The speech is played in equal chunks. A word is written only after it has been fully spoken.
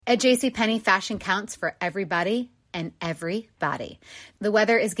At JCPenney, fashion counts for everybody and everybody. The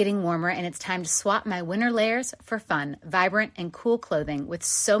weather is getting warmer and it's time to swap my winter layers for fun, vibrant, and cool clothing. With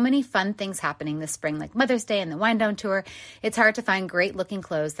so many fun things happening this spring, like Mother's Day and the Wind Down Tour, it's hard to find great looking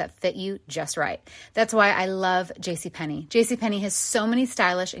clothes that fit you just right. That's why I love JCPenney. JCPenney has so many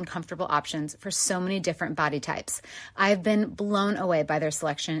stylish and comfortable options for so many different body types. I've been blown away by their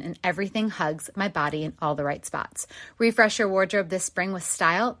selection, and everything hugs my body in all the right spots. Refresh your wardrobe this spring with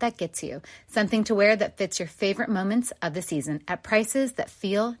style that gets you. Something to wear that fits your favorite moments of the season at prices that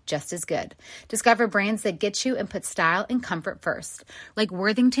feel just as good. Discover brands that get you and put style and comfort first, like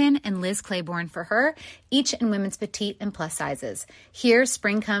Worthington and Liz Claiborne for her, each in women's petite and plus sizes. Here,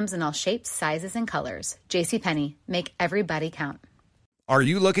 spring comes in all shapes, sizes, and colors. JCPenney, make everybody count. Are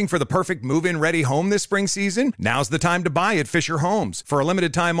you looking for the perfect move-in ready home this spring season? Now's the time to buy at Fisher Homes. For a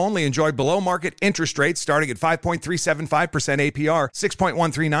limited time only, enjoy below-market interest rates starting at 5.375% APR,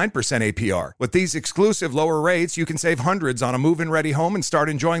 6.139% APR. With these exclusive lower rates, you can save hundreds on a move-in ready home and start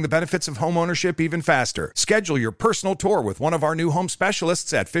enjoying the benefits of homeownership even faster. Schedule your personal tour with one of our new home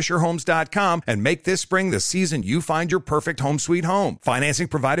specialists at FisherHomes.com and make this spring the season you find your perfect home sweet home. Financing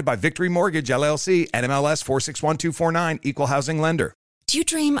provided by Victory Mortgage, LLC, NMLS 461249, Equal Housing Lender. Do you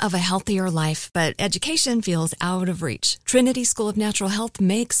dream of a healthier life, but education feels out of reach? Trinity School of Natural Health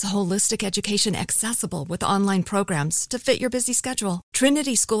makes holistic education accessible with online programs to fit your busy schedule.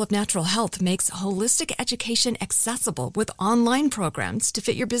 Trinity School of Natural Health makes holistic education accessible with online programs to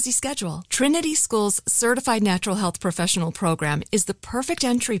fit your busy schedule. Trinity School's Certified Natural Health Professional Program is the perfect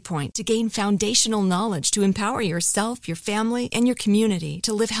entry point to gain foundational knowledge to empower yourself, your family, and your community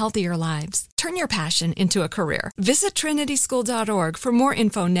to live healthier lives. Turn your passion into a career. Visit trinityschool.org for more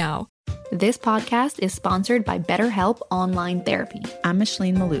info now. This podcast is sponsored by BetterHelp Online Therapy. I'm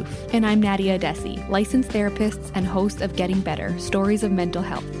Micheline Malouf. And I'm Nadia Desi, licensed therapists and host of Getting Better, Stories of Mental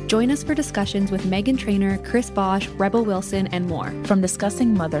Health. Join us for discussions with Megan Trainor, Chris Bosch, Rebel Wilson, and more. From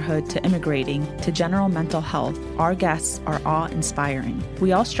discussing motherhood to immigrating to general mental health, our guests are awe-inspiring.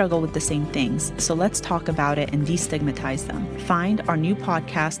 We all struggle with the same things, so let's talk about it and destigmatize them. Find our new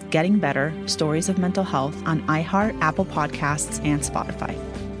podcast, Getting Better, Stories of Mental Health, on iHeart, Apple Podcasts, and Spotify.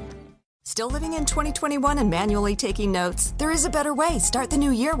 Still living in 2021 and manually taking notes? There is a better way. Start the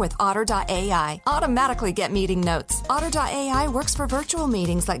new year with Otter.ai. Automatically get meeting notes. Otter.ai works for virtual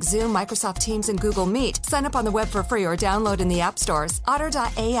meetings like Zoom, Microsoft Teams, and Google Meet. Sign up on the web for free or download in the app stores.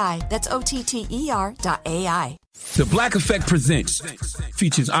 Otter.ai. That's OTTER.ai. The Black Effect Presents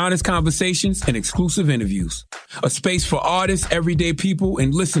features honest conversations and exclusive interviews. A space for artists, everyday people,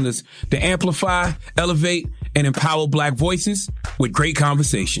 and listeners to amplify, elevate, and empower Black voices with great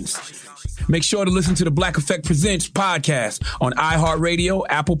conversations. Make sure to listen to the Black Effect Presents podcast on iHeartRadio,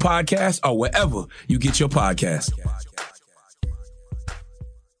 Apple Podcasts, or wherever you get your podcasts.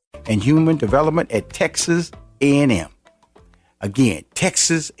 And human development at Texas A&M. Again,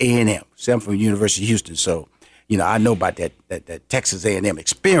 Texas A&M. So I'm from University of Houston, so I know about that Texas A&M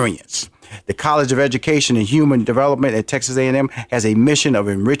experience. The College of Education and Human Development at Texas A&M has a mission of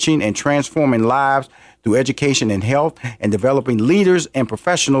enriching and transforming lives through education and health and developing leaders and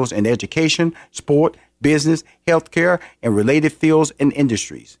professionals in education, sport, business, healthcare, and related fields and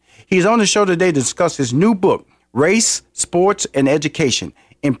industries. He's on the show today to discuss his new book, Race, Sports, and Education,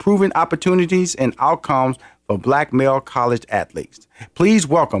 Improving Opportunities and Outcomes for Black Male College Athletes. Please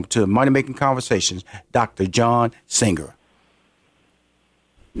welcome to Money Making Conversations, Dr. John Singer.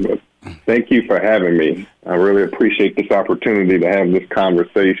 Thank you for having me. I really appreciate this opportunity to have this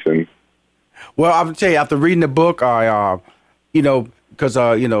conversation. Well, I'm going to tell you, after reading the book, Dr.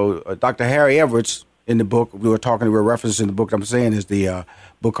 Harry Everett's in the book, we were referencing the book I'm saying is the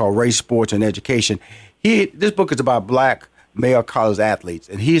book called Race, Sports, and Education. This book is about Black male college athletes,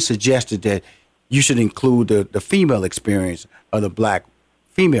 and he suggested that you should include the female experience of the Black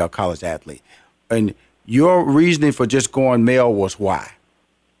female college athlete. And your reasoning for just going male was why?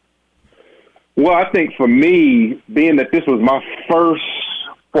 Well, I think for me, being that this was my first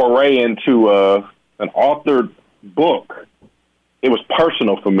foray into an authored book, it was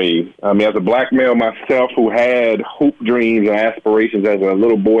personal for me. I mean, as a Black male myself who had hoop dreams and aspirations as a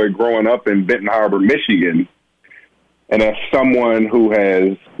little boy growing up in Benton Harbor, Michigan, and as someone who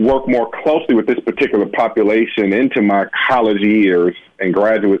has worked more closely with this particular population into my college years and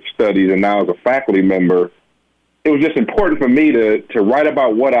graduate studies and now as a faculty member, it was just important for me to write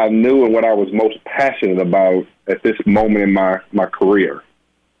about what I knew and what I was most passionate about at this moment in my career.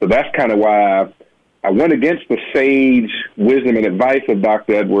 So that's kind of why I went against the sage wisdom and advice of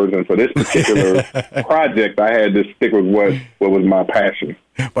Dr. Edwards, and for this particular project, I had to stick with what was my passion.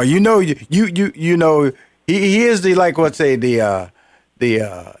 Well, he is the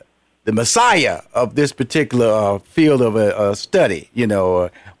the messiah of this particular field of study. You know,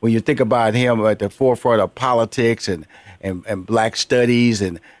 when you think about him at the forefront of politics and black studies,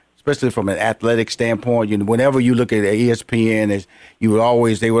 and especially from an athletic standpoint, you know, whenever you look at ESPN, they would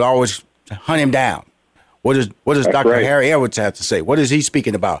always hunt him down. What does Dr. Right. Harry Edwards have to say? What is he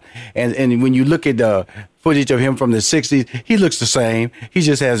speaking about? And when you look at the footage of him from the 60s, he looks the same. He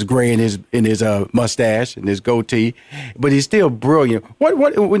just has gray in his mustache and his goatee, but he's still brilliant. What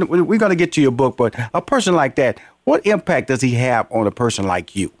we're going to get to your book, but a person like that, what impact does he have on a person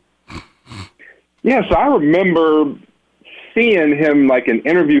like you? Yeah, so I remember seeing him like in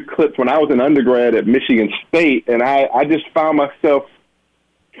interview clips when I was an undergrad at Michigan State, and I just found myself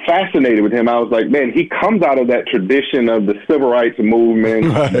fascinated with him. I was like, man, he comes out of that tradition of the civil rights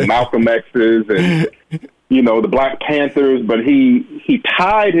movement, the Malcolm X's, and you know, the Black Panthers, but he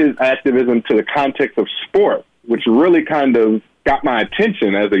tied his activism to the context of sport, which really kind of got my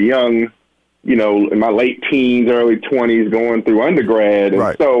attention as a young, you know, in my late teens, early 20s, going through undergrad.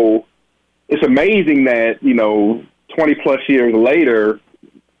 And so it's amazing that, you know, 20 plus years later,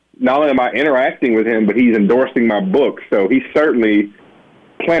 not only am I interacting with him, but he's endorsing my book. So he certainly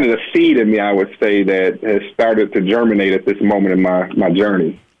planted a seed in me, I would say, that has started to germinate at this moment in my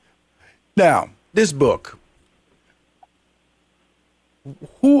journey. Now, this book,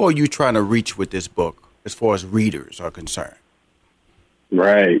 who are you trying to reach with this book as far as readers are concerned?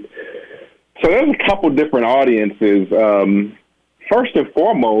 Right. So there's a couple different audiences. First and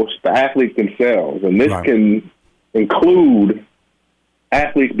foremost, the athletes themselves. And this can include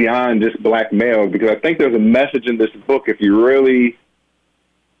athletes beyond just black males, because I think there's a message in this book, if you really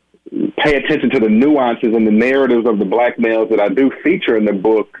pay attention to the nuances and the narratives of the black males that I do feature in the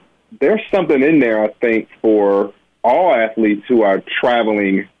book, there's something in there, I think, for all athletes who are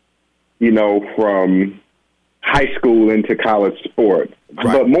traveling, you know, from high school into college sport.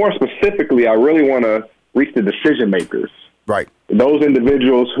 But more specifically, I really want to reach the decision makers. Right. Those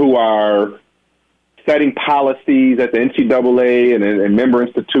individuals who are setting policies at the NCAA and member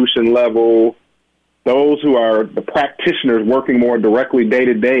institution level, those who are the practitioners working more directly day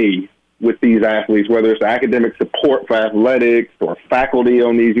to day with these athletes, whether it's academic support for athletics or faculty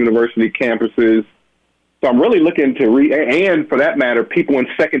on these university campuses. So I'm really looking to and for that matter, people in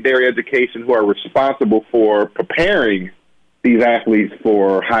secondary education who are responsible for preparing these athletes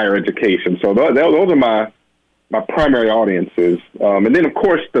for higher education. So those are my primary audiences. And then, of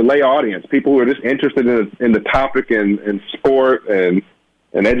course, the lay audience, people who are just interested in the topic in sport and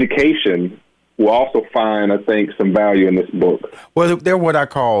education, will also find, I think, some value in this book. Well, they're what I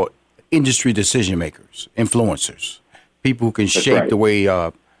call industry decision makers, influencers, people who can shape the way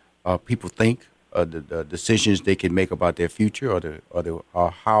people think, the decisions they can make about their future,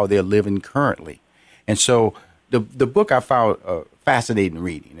 or how they're living currently. And so the book I found fascinating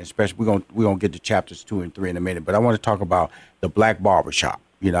reading, especially we're gonna get to chapters 2 and 3 in a minute, but I want to talk about the Black Barbershop.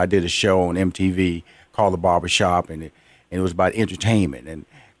 You know, I did a show on MTV called The Barbershop, and it was about entertainment. And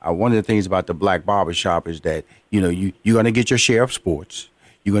one of the things about the Black Barbershop is that, you know, you're going to get your share of sports,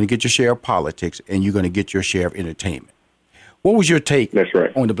 you're going to get your share of politics, and you're going to get your share of entertainment. What was your take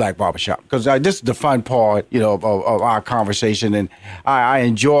on the Black Barbershop? Because this is the fun part, you know, of our conversation, and I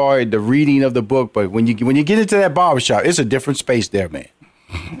enjoyed the reading of the book. But when you get into that barbershop, it's a different space there, man.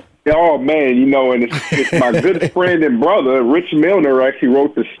 Oh man, you know, and it's my good friend and brother, Rich Milner, actually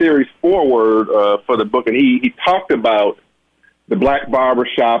wrote the series foreword for the book, and he talked about the Black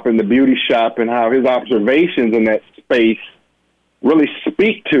Barbershop and the beauty shop and how his observations in that space really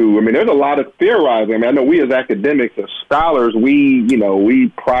speak to. I mean, there's a lot of theorizing. I mean, I know we as academics, as scholars,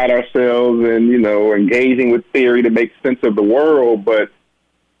 we pride ourselves in, you know, engaging with theory to make sense of the world. But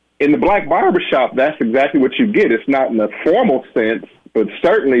in the Black Barbershop, that's exactly what you get. It's not in a formal sense, but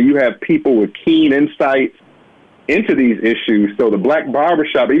certainly you have people with keen insights into these issues. So the Black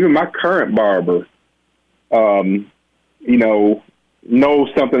Barbershop, even my current barber, you know, knows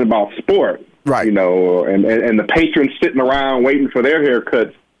something about sport. Right. You know, and the patrons sitting around waiting for their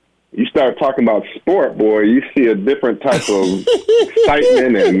haircuts, you start talking about sport, boy, you see a different type of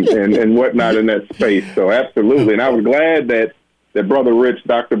excitement and whatnot in that space. So absolutely. And I was glad that Brother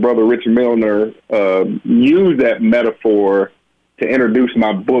Rich Milner, used that metaphor to introduce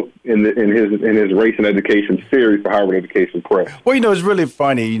my book in his Race and Education series for Harvard Education Press. Well, you know, it's really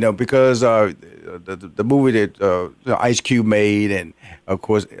funny, you know, because the movie that Ice Cube made, and of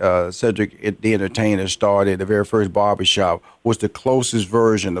course Cedric the Entertainer started, the very first barbershop was the closest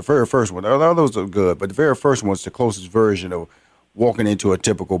version. The very first one, all those are good, but the very first one was the closest version of walking into a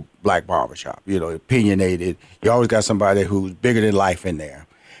typical black barbershop. You know, opinionated. You always got somebody who's bigger than life in there,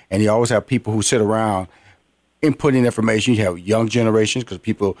 and you always have people who sit around inputting information. You have young generations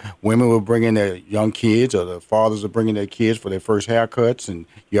because women were bringing their young kids, or the fathers are bringing their kids for their first haircuts, and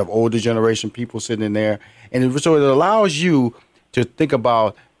you have older generation people sitting in there, and so it allows you to think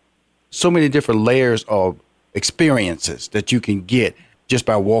about so many different layers of experiences that you can get just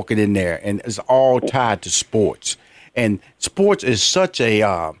by walking in there, and it's all tied to sports. And sports is such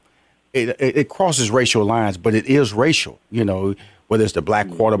a it crosses racial lines, but it is racial. Whether it's the black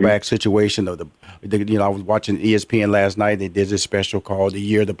quarterback situation, or I was watching ESPN last night. They did this special called "The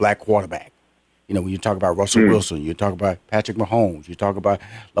Year of the Black Quarterback." When you talk about Russell Wilson, you talk about Patrick Mahomes, you talk about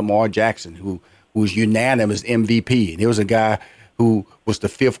Lamar Jackson, who was unanimous MVP, and he was a guy who was the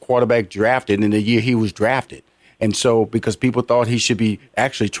 5th quarterback drafted in the year he was drafted. And so, because people thought he should be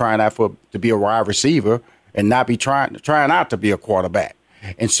actually trying out to be a wide receiver and not be trying out to be a quarterback.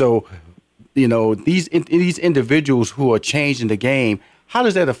 And so, these individuals who are changing the game, how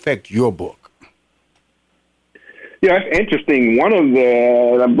does that affect your book? Yeah, it's interesting.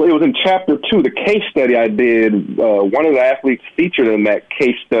 It was in chapter 2, the case study I did. One of the athletes featured in that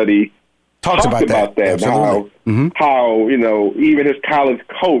case study talked about that. How even his college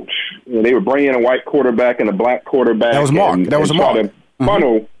coach, they were bringing in a white quarterback and a black quarterback. That was Mark. To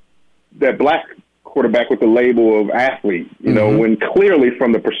funnel that black quarterback with the label of athlete. When clearly,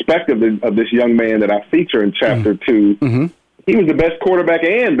 from the perspective of this young man that I feature in chapter 2, he was the best quarterback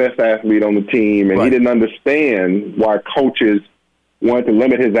and best athlete on the team, and he didn't understand why coaches wanted to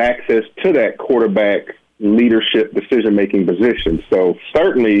limit his access to that quarterback leadership decision-making position. So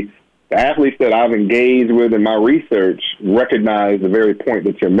certainly, the athletes that I've engaged with in my research recognize the very point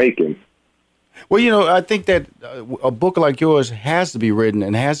that you're making. Well, I think that a book like yours has to be written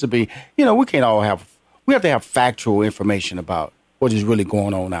and has to be, we have to have factual information about what is really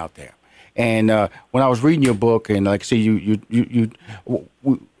going on out there. And when I was reading your book, and like I say, you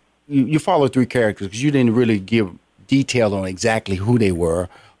follow 3 characters because you didn't really give detail on exactly who they were,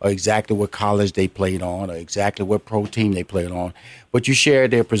 or exactly what college they played on, or exactly what pro team they played on. But you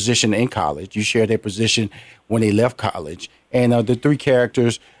shared their position in college. You shared their position when they left college. And the 3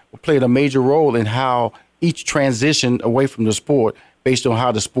 characters played a major role in how each transitioned away from the sport based on how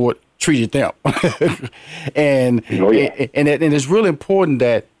the sport treated them. and it's really important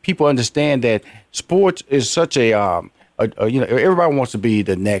that people understand that sports is such everybody wants to be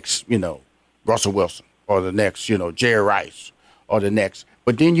the next, Russell Wilson, or the next, Jerry Rice, or the next.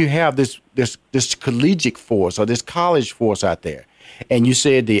 But then you have this collegiate force, or this college force out there. And you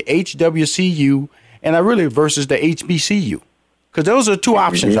said the HWCU versus the HBCU, because those are 2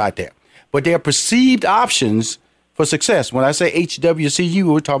 options out there. But they're perceived options for success. When I say HWCU,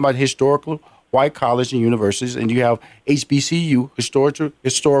 we're talking about historical white colleges and universities, and you have HBCU,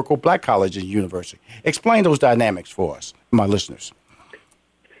 historical black colleges and universities. Explain those dynamics for us, my listeners.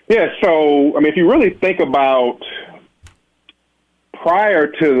 Yeah, so, if you really think about prior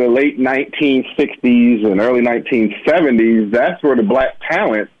to the late 1960s and early 1970s, that's where the black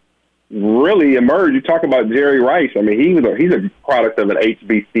talent really emerged. You talk about Jerry Rice. He's a product of an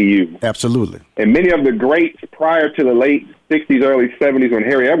HBCU. Absolutely. And many of the greats prior to the late 60s, early 70s, when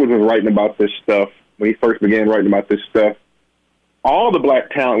Harry Edwards was writing about this stuff, when he first began writing about this stuff, all the black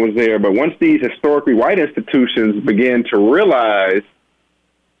talent was there. But once these historically white institutions began to realize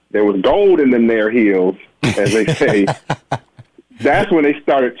there was gold in them their heels, as they say, that's when they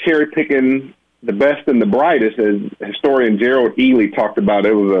started cherry-picking the best and the brightest, as historian Gerald Ely talked about.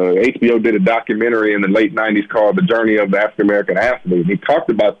 HBO did a documentary in the late 90s called The Journey of the African American Athlete. He talked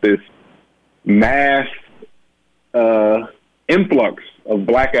about this mass influx of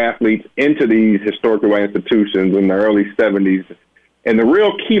black athletes into these historically white institutions in the early 70s. And the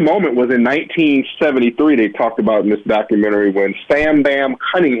real key moment was in 1973, they talked about in this documentary, when Sam Bam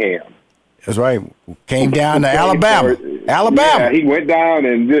Cunningham, that's right, came down to Alabama. Yeah, he went down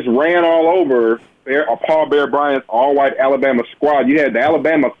and just ran all over Paul Bear Bryant's all-white Alabama squad. You had the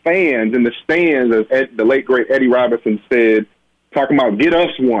Alabama fans in the stands, as the late, great Eddie Robinson said, talking about get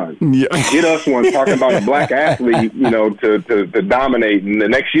us one. Yeah. Get us one, talking about a black athlete, to dominate. And the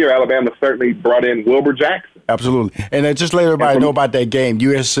next year, Alabama certainly brought in Wilbur Jackson. Absolutely. And just let everybody know about that game.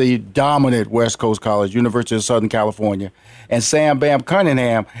 USC dominant West Coast College, University of Southern California. And Sam Bam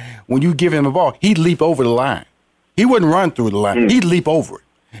Cunningham, when you give him the ball, he'd leap over the line. He wouldn't run through the line. He'd leap over it.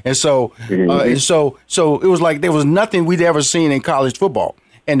 And so, so it was like there was nothing we'd ever seen in college football.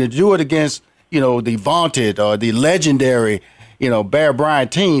 And to do it against, the vaunted or the legendary, Bear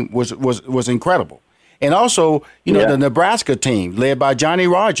Bryant team was incredible. And also, the Nebraska team led by Johnny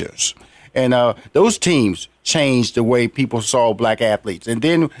Rogers. And those teams changed the way people saw black athletes. And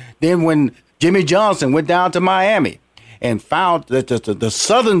then when Jimmy Johnson went down to Miami and found that the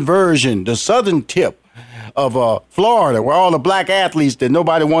southern version, the southern tip of Florida, where all the black athletes that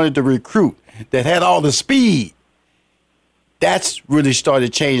nobody wanted to recruit, that had all the speed. That's really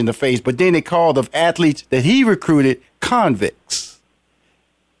started changing the face. But then they called the athletes that he recruited convicts.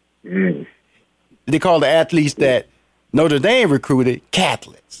 Mm. They called the athletes that Notre Dame recruited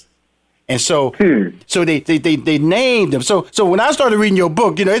Catholics. And so so they named them. So when I started reading your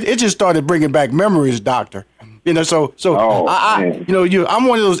book, it just started bringing back memories, Doctor. I'm one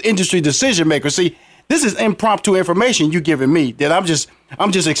of those industry decision makers. See, this is impromptu information you're giving me that I'm just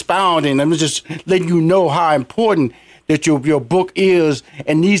expounding. I'm just letting you know how important that your book is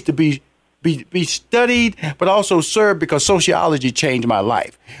and needs to be studied, but also served, because sociology changed my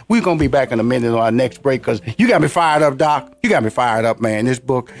life. We're going to be back in a minute on our next break, because you got me fired up, Doc. You got me fired up, man. This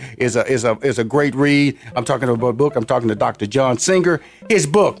book is a great read. I'm talking about a book. I'm talking to Dr. John Singer. His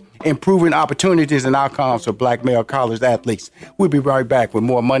book, Improving Opportunities and Outcomes for Black Male College Athletes. We'll be right back with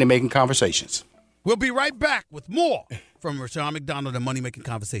more Money Making Conversations. We'll be right back with more from Rushion McDonald and Money Making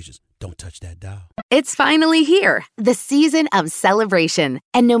Conversations. Don't touch that dial. It's finally here, the season of celebration.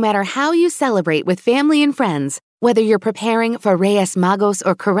 And no matter how you celebrate with family and friends, whether you're preparing for Reyes Magos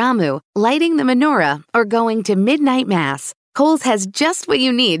or Karamu, lighting the menorah, or going to midnight mass, Kohl's has just what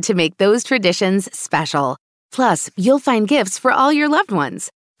you need to make those traditions special. Plus, you'll find gifts for all your loved ones.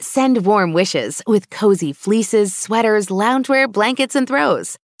 Send warm wishes with cozy fleeces, sweaters, loungewear, blankets, and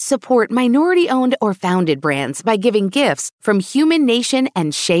throws. Support minority-owned or founded brands by giving gifts from Human Nation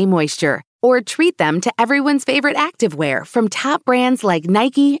and Shea Moisture. Or treat them to everyone's favorite activewear from top brands like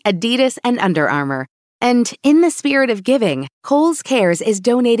Nike, Adidas, and Under Armour. And in the spirit of giving, Kohl's Cares is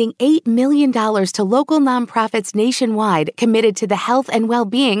donating $8 million to local nonprofits nationwide committed to the health and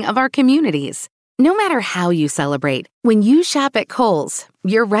well-being of our communities. No matter how you celebrate, when you shop at Kohl's,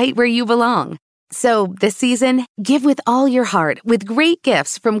 you're right where you belong. So this season, give with all your heart with great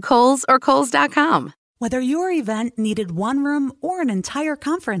gifts from Kohl's or Kohls.com. Whether your event needed one room or an entire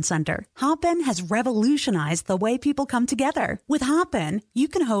conference center, Hopin has revolutionized the way people come together. With Hopin, you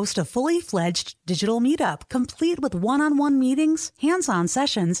can host a fully fledged digital meetup, complete with one-on-one meetings, hands-on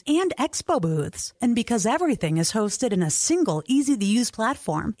sessions, and expo booths. And because everything is hosted in a single, easy-to-use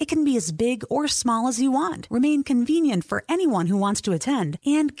platform, it can be as big or small as you want, remain convenient for anyone who wants to attend,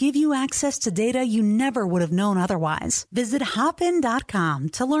 and give you access to data you never would have known otherwise. Visit hopin.com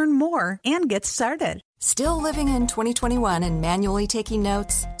to learn more and get started. Still living in 2021 and manually taking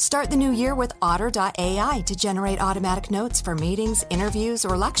notes? Start the new year with Otter.ai to generate automatic notes for meetings, interviews,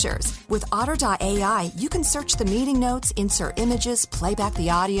 or lectures. With Otter.ai, you can search the meeting notes, insert images, play back the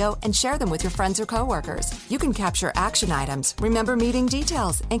audio, and share them with your friends or coworkers. You can capture action items, remember meeting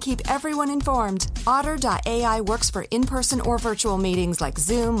details, and keep everyone informed. Otter.ai works for in-person or virtual meetings like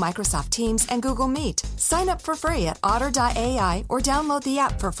Zoom, Microsoft Teams, and Google Meet. Sign up for free at Otter.ai or download the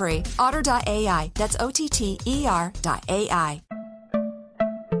app for free. Otter.ai, that's OTTER.ai.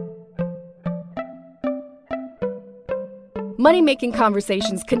 Money Making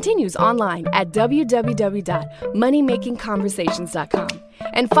Conversations continues online at www.moneymakingconversations.com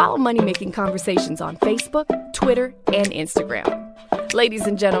and follow Money Making Conversations on Facebook, Twitter, and Instagram. Ladies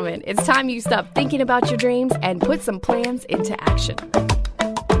and gentlemen, it's time you stop thinking about your dreams and put some plans into action.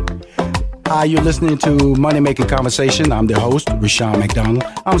 Hi, you're listening to Money Making Conversation. I'm the host, Rushion McDonald.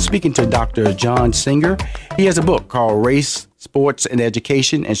 I'm speaking to Dr. John Singer. He has a book called Race, Sports, and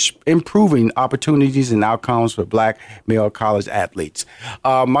Education and Improving Opportunities and Outcomes for Black Male College Athletes.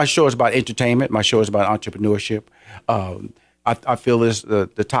 My show is about entertainment. My show is about entrepreneurship. I feel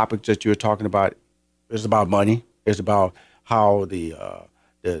the topics that you're talking about is about money. It's about how the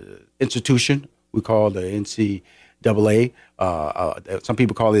institution, we call the NCAA, some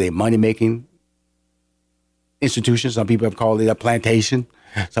people call it a money-making institution. Some people have called it a plantation.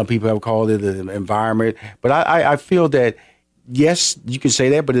 Some people have called it an environment. But I feel that, yes, you can say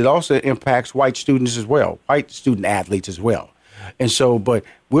that, but it also impacts white students as well, white student athletes as well. And so, but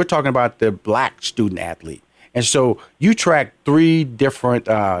we're talking about the black student athlete. And so you track 3 different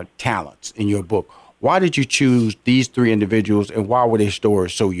talents in your book. Why did you choose these 3 individuals, and why were their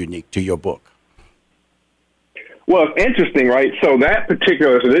stories so unique to your book? Well, it's interesting, right? So that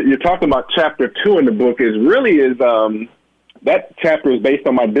particular, you're talking about chapter 2 in the book that chapter is based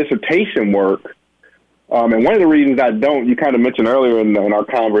on my dissertation work. And one of the reasons you kind of mentioned earlier in our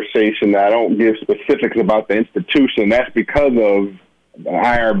conversation that I don't give specifics about the institution. That's because of the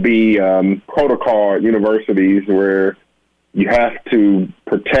IRB protocol at universities, where you have to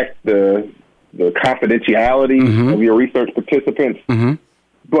protect the confidentiality of your research participants. Mm-hmm.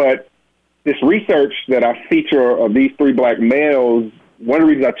 But this research that I feature of these 3 black males, one of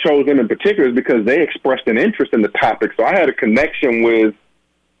the reasons I chose them in particular is because they expressed an interest in the topic. So I had a connection with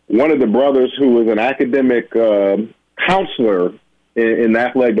one of the brothers who was an academic counselor in the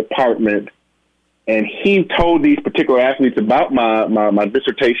athletic department, and he told these particular athletes about my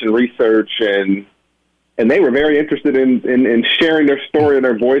dissertation research, and they were very interested in sharing their story and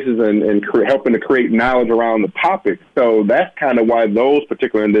their voices and helping to create knowledge around the topic. So that's kind of why those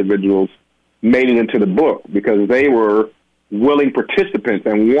particular individuals made it into the book, because they were willing participants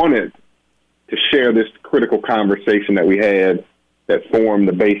and wanted to share this critical conversation that we had that formed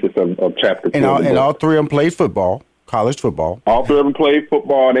the basis of Chapter 2. And all three of them played football, college football. All three of them played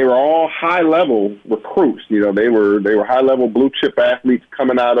football, and they were all high-level recruits. You know, they were high-level blue-chip athletes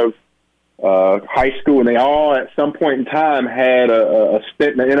coming out of high school, and they all at some point in time had a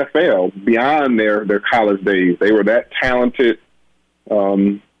stint in the NFL beyond their college days. They were that talented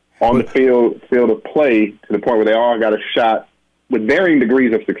on the field of play, to the point where they all got a shot with varying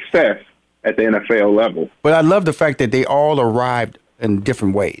degrees of success at the NFL level. But I love the fact that they all arrived in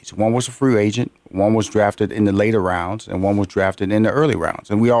different ways. One was a free agent, one was drafted in the later rounds, and one was drafted in the early rounds.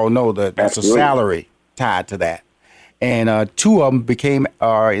 And we all know that that's Absolutely. A salary tied to that. And two of them became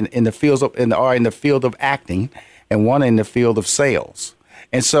in the field of acting, and one in the field of sales.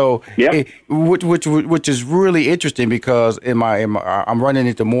 And so, which is really interesting, because I'm running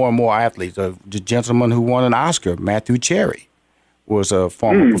into more and more athletes. The gentleman who won an Oscar, Matthew Cherry, was a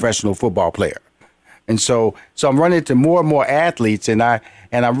former professional football player. And so I'm running into more and more athletes, and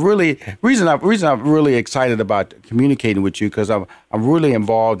I'm really reason I'm really excited about communicating with you, because I'm really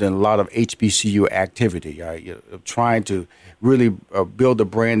involved in a lot of HBCU activity. Trying to really build the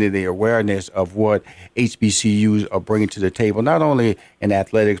brand and the awareness of what HBCUs are bringing to the table, not only in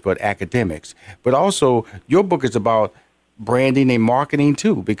athletics but academics. But also, your book is about branding and marketing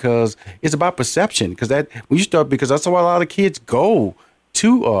too, because it's about perception. Because that's why a lot of kids go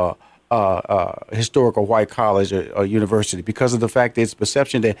to historical white college or university, because of the fact that it's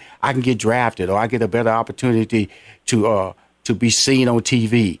perception that I can get drafted, or I get a better opportunity to be seen on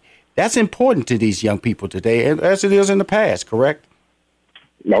TV. That's important to these young people today, as it is in the past, correct?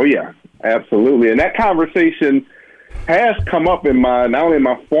 Oh, yeah, absolutely. And that conversation has come up in not only in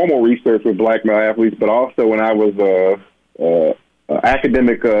my formal research with black male athletes, but also when I was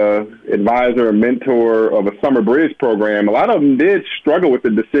academic advisor and mentor of a summer bridge program. A lot of them did struggle with the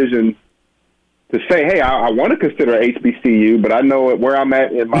decision to say, hey, I want to consider HBCU, but I know where I'm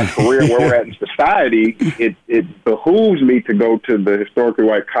at in my career, where we're at in society, it behooves me to go to the historically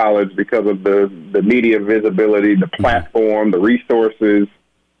white college because of the media visibility, the platform, the resources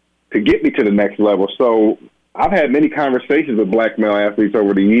to get me to the next level. So I've had many conversations with black male athletes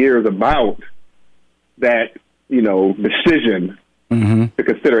over the years about that, decision to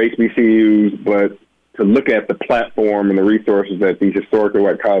consider HBCUs, but to look at the platform and the resources that these historically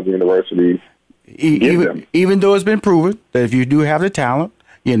white college universities give them. Even though it's been proven that if you do have the talent,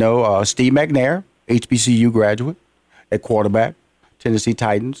 Steve McNair, HBCU graduate at quarterback, Tennessee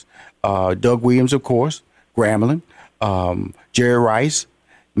Titans, Doug Williams, of course, Grambling, Jerry Rice,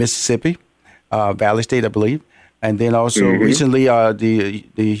 Mississippi, Valley State, I believe, and then also recently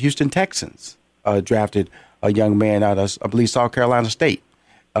the Houston Texans drafted a young man out of, I believe, South Carolina State,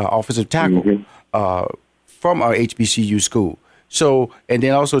 offensive tackle from our HBCU school. So, and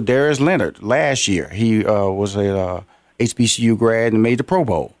then also Darius Leonard last year, he was a HBCU grad and made the Pro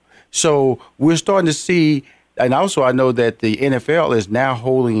Bowl. So we're starting to see, and also I know that the NFL is now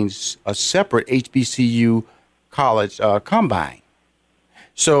holding a separate HBCU college combine.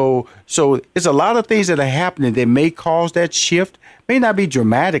 So it's a lot of things that are happening that may cause that shift. May not be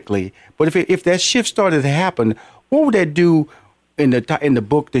dramatically, but if that shift started to happen, what would that do in the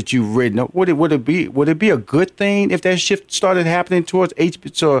book that you've written? Would it be a good thing if that shift started happening towards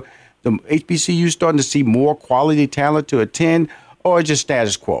so the HBCU starting to see more quality talent to attend, or just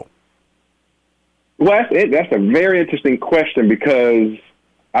status quo? Well, that's a very interesting question, because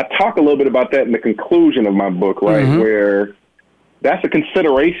I talk a little bit about that in the conclusion of my book, right, where that's a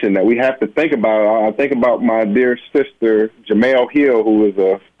consideration that we have to think about. I think about my dear sister, Jamel Hill, who was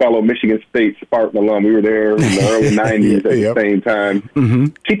a fellow Michigan State Spartan alum. We were there in the early 90s at the same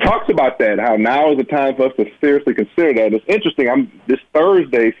time. She talks about that, how now is the time for us to seriously consider that. It's interesting. This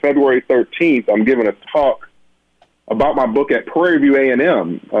Thursday, February 13th, I'm giving a talk about my book at Prairie View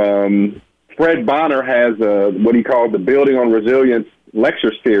A&M. Fred Bonner has what he called the Building on Resilience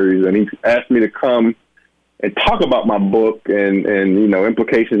lecture series, and he asked me to come and talk about my book and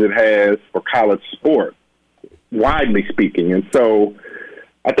implications it has for college sport, widely speaking. And so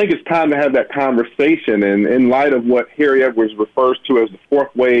I think it's time to have that conversation. And in light of what Harry Edwards refers to as the fourth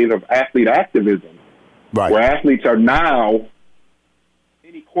wave of athlete activism, where athletes are now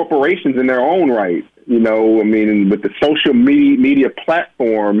many corporations in their own right, You know, I mean, with the social media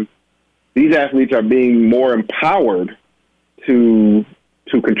platform, these athletes are being more empowered to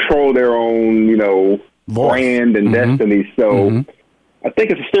control their own, you know, brand and destiny. So I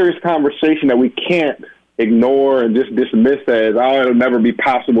think it's a serious conversation that we can't ignore and just dismiss as, oh, it'll never be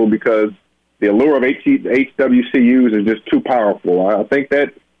possible because the allure of HWCUs is just too powerful. I think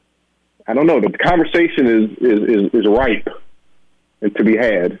that, I don't know, the conversation is ripe and to be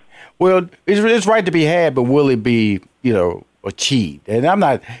had. Well, it's right to be had, but will it be, you know, achieved? And I'm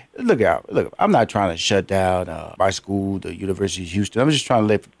not, look, I'm not trying to shut down my school, the University of Houston. I'm just trying to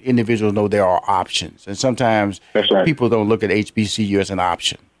let individuals know there are options. And sometimes people don't look at HBCU as an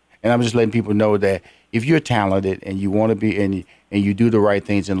option. And I'm just letting people know that if you're talented and you want to be, and you do the right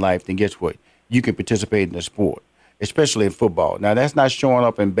things in life, then guess what? You can participate in the sport, especially in football. Now, that's not showing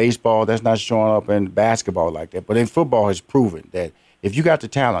up in baseball. That's not showing up in basketball like that. But in football, it's proven that if you got the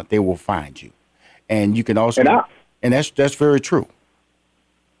talent, they will find you. And you can also, and that's very true.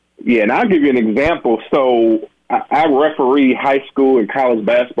 Yeah, and I'll give you an example. So I referee high school and college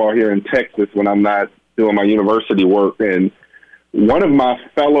basketball here in Texas when I'm not doing my university work. And one of my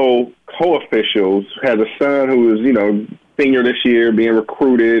fellow co-officials has a son who is, you know, senior this year, being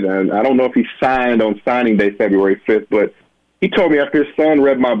recruited. And I don't know if he signed on signing day, February 5th, but he told me after his son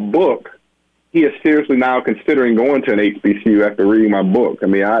read my book, he is seriously now considering going to an HBCU after reading my book. I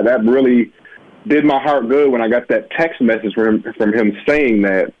mean, that really did my heart good when I got that text message from him saying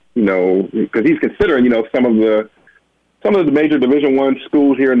that, you know, because he's considering, you know, some of the major Division I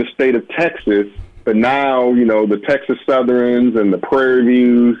schools here in the state of Texas, but now, you know, the Texas Southerns and the Prairie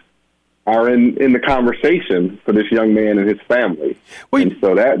Views are in the conversation for this young man and his family. And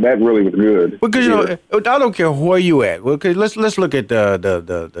so that really was good. Because, you know, I don't care where you at. Well, let's look at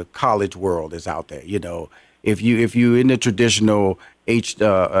the college world that's out there. You know, if you in the traditional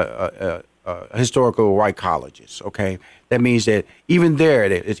historical white colleges, okay, that means that even there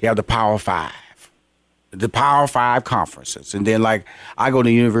you have the Power Five. The Power Five conferences. And then, like, I go to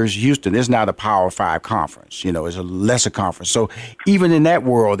the University of Houston, it's not a Power Five conference. You know, it's a lesser conference. So even in that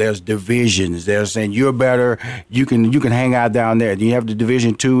world, there's divisions. They're saying you're better, you can hang out down there. Then you have the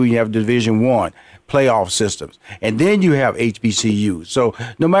Division II, you have Division I playoff systems. And then you have HBCUs. So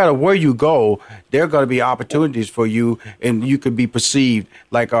no matter where you go, there are going to be opportunities for you, and you could be perceived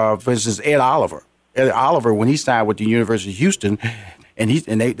like, for instance, Ed Oliver. Ed Oliver, when he signed with the University of Houston, and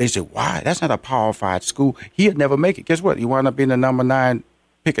they said, why? That's not a Power 5 school. He'd never make it. Guess what? He wound up being the number 9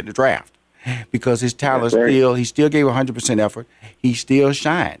 pick at the draft because his talent he still gave 100% effort. He still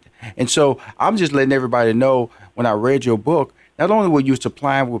shined. And so I'm just letting everybody know when I read your book, not only were you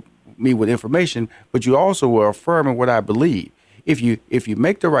supplying me with information, but you also were affirming what I believe. If you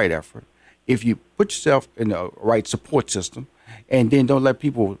make the right effort, if you put yourself in the right support system, and then don't let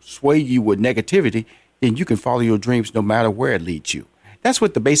people sway you with negativity, then you can follow your dreams no matter where it leads you. That's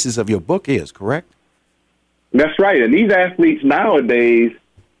what the basis of your book is, correct? That's right. And these athletes nowadays,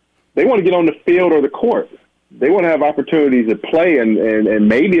 they want to get on the field or the court. They want to have opportunities to play, and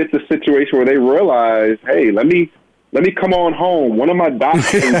maybe it's a situation where they realize, hey, let me come on home. One of my doc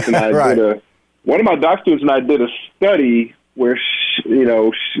students and I did a study where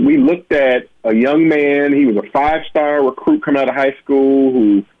we looked at a young man. He was a 5-star recruit coming out of high school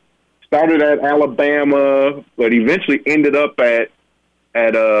who started at Alabama, but eventually ended up at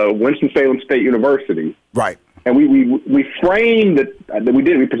Winston-Salem State University. Right. And we framed it,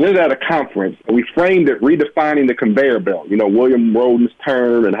 we presented at a conference, and we framed it redefining the conveyor belt. You know, William Rhoden's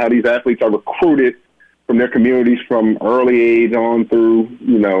term, and how these athletes are recruited from their communities from early age on through,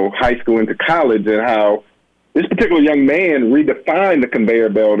 you know, high school into college, and how this particular young man redefined the conveyor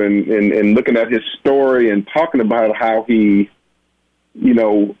belt and looking at his story and talking about how he, you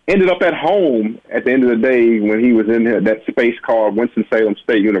know, ended up at home at the end of the day when he was in that space called Winston-Salem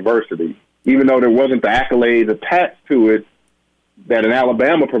State University. Even though there wasn't the accolades attached to it that an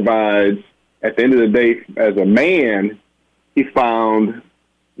Alabama provides, at the end of the day, as a man, he found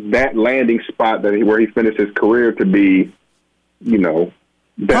that landing spot where he finished his career to be, you know,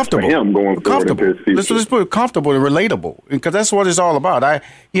 best for him going forward into his future. Let's put it comfortable and relatable, because that's what it's all about.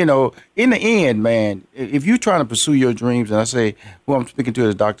 In the end, man, if you're trying to pursue your dreams, and I say, who I'm speaking to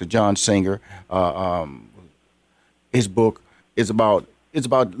is Dr. John Singer. His book is about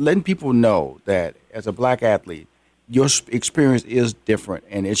letting people know that as a black athlete, your experience is different,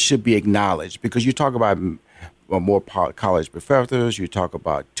 and it should be acknowledged, because you talk about more college professors, you talk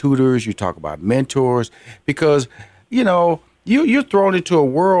about tutors, you talk about mentors, because, you know, you're thrown into a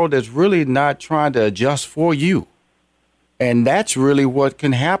world that's really not trying to adjust for you. And that's really what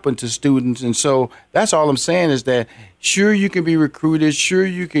can happen to students. And so that's all I'm saying is that sure you can be recruited, sure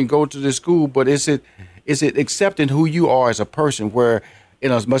you can go to the school, but is it accepting who you are as a person, where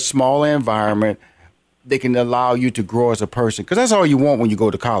in a much smaller environment they can allow you to grow as a person? Because that's all you want when you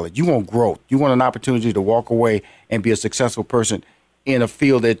go to college. You want growth. You want an opportunity to walk away and be a successful person in a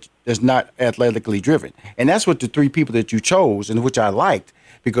field that is not athletically driven. And that's what the three people that you chose, and which I liked,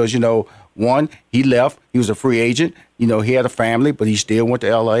 because, one, he left. He was a free agent. He had a family, but he still went to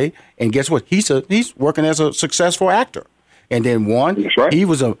L.A. And guess what? He's working as a successful actor. And then right. he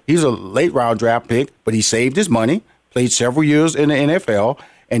was a late round draft pick, but he saved his money, played several years in the NFL,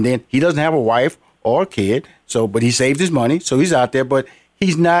 and then he doesn't have a wife or a kid. But he saved his money, so he's out there. But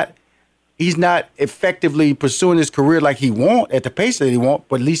he's not effectively pursuing his career like he want at the pace that he want.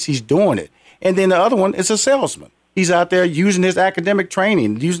 But at least he's doing it. And then the other one is a salesman. He's out there using his academic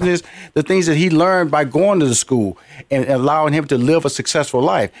training, using the things that he learned by going to the school and allowing him to live a successful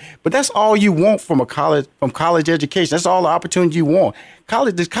life. But that's all you want from college education. That's all the opportunity you want.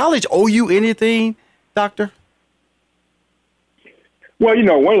 Does college owe you anything, Doctor? Well,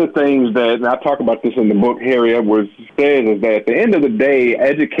 one of the things that, and I talk about this in the book, Harry Edwards says, is that at the end of the day,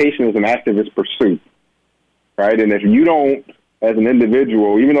 education is an activist pursuit, right? And if you don't, as an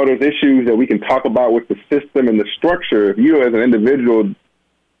individual, even though there's issues that we can talk about with the system and the structure, if you as an individual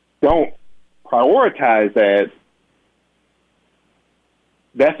don't prioritize that,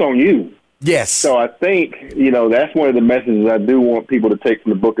 that's on you. Yes. So I think, that's one of the messages I do want people to take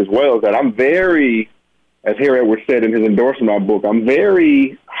from the book as well, is that I'm very, as Harry Edwards said in his endorsement of our book, I'm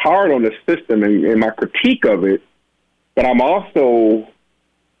very hard on the system and my critique of it, but I'm also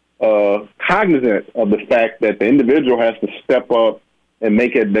cognizant of the fact that the individual has to step up and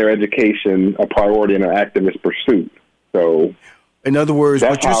make it their education a priority and an activist pursuit. So, in other words,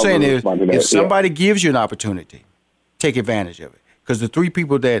 what you're saying is, if somebody gives you an opportunity, take advantage of it. Because the three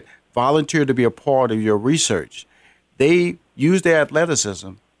people that volunteered to be a part of your research, they use their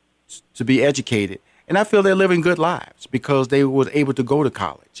athleticism to be educated, and I feel they're living good lives because they were able to go to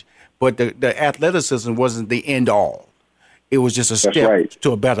college. But the athleticism wasn't the end all. It was just a step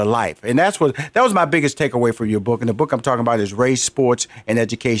to a better life. And that was my biggest takeaway from your book. And the book I'm talking about is Race, Sports, and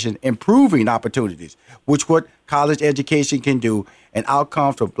Education, Improving Opportunities, which what college education can do, and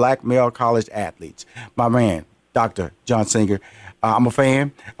outcomes for black male college athletes. My man, Dr. John Singer, I'm a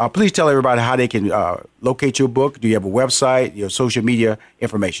fan. Please tell everybody how they can locate your book. Do you have a website, your social media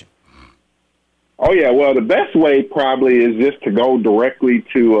information? Oh, yeah. Well, the best way probably is just to go directly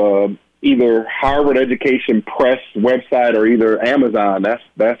to either Harvard Education Press website or either Amazon.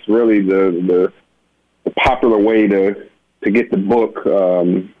 That's really the popular way to get the book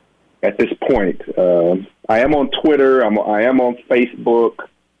at this point. I am on Twitter. I am on Facebook.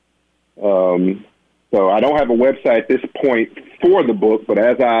 So I don't have a website at this point for the book, but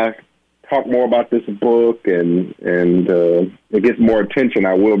as I talk more about this book and it gets more attention,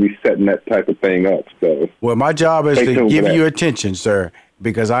 I will be setting that type of thing up. So, well, my job is to give you attention, sir,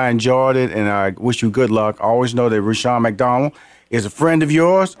 because I enjoyed it, and I wish you good luck. Always know that Rushion McDonald is a friend of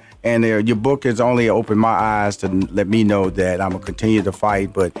yours, and your book has only opened my eyes to let me know that I'm going to continue to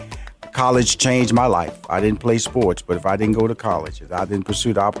fight. But college changed my life. I didn't play sports, but if I didn't go to college, if I didn't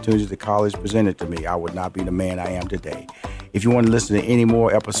pursue the opportunities that college presented to me, I would not be the man I am today. If you want to listen to any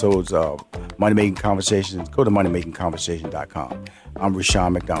more episodes of Money Making Conversations, go to moneymakingconversation.com. I'm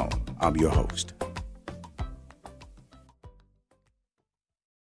Rushion McDonald. I'm your host.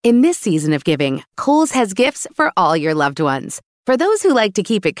 In this season of giving, Kohl's has gifts for all your loved ones. For those who like to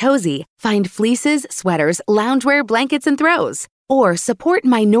keep it cozy, find fleeces, sweaters, loungewear, blankets, and throws. Or support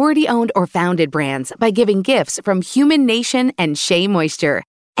minority-owned or founded brands by giving gifts from Human Nation and Shea Moisture.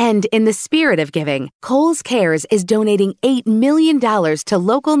 And in the spirit of giving, Kohl's Cares is donating $8 million to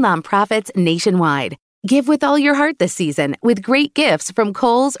local nonprofits nationwide. Give with all your heart this season with great gifts from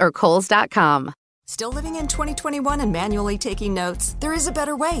Kohl's or Kohls.com. Still living in 2021 and manually taking notes? There is a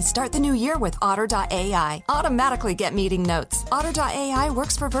better way. Start the new year with Otter.ai. Automatically get meeting notes. Otter.ai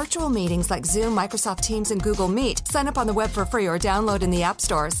works for virtual meetings like Zoom, Microsoft Teams, and Google Meet. Sign up on the web for free or download in the app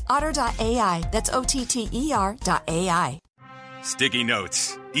stores. Otter.ai. That's OTTER.ai. Sticky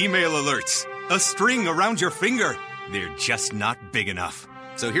notes, email alerts, a string around your finger. They're just not big enough.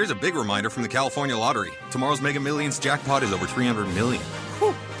 So here's a big reminder from the California Lottery. Tomorrow's Mega Millions jackpot is over $300 million.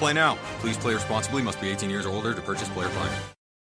 Whew. Play now. Please play responsibly. Must be 18 years or older to purchase player prime.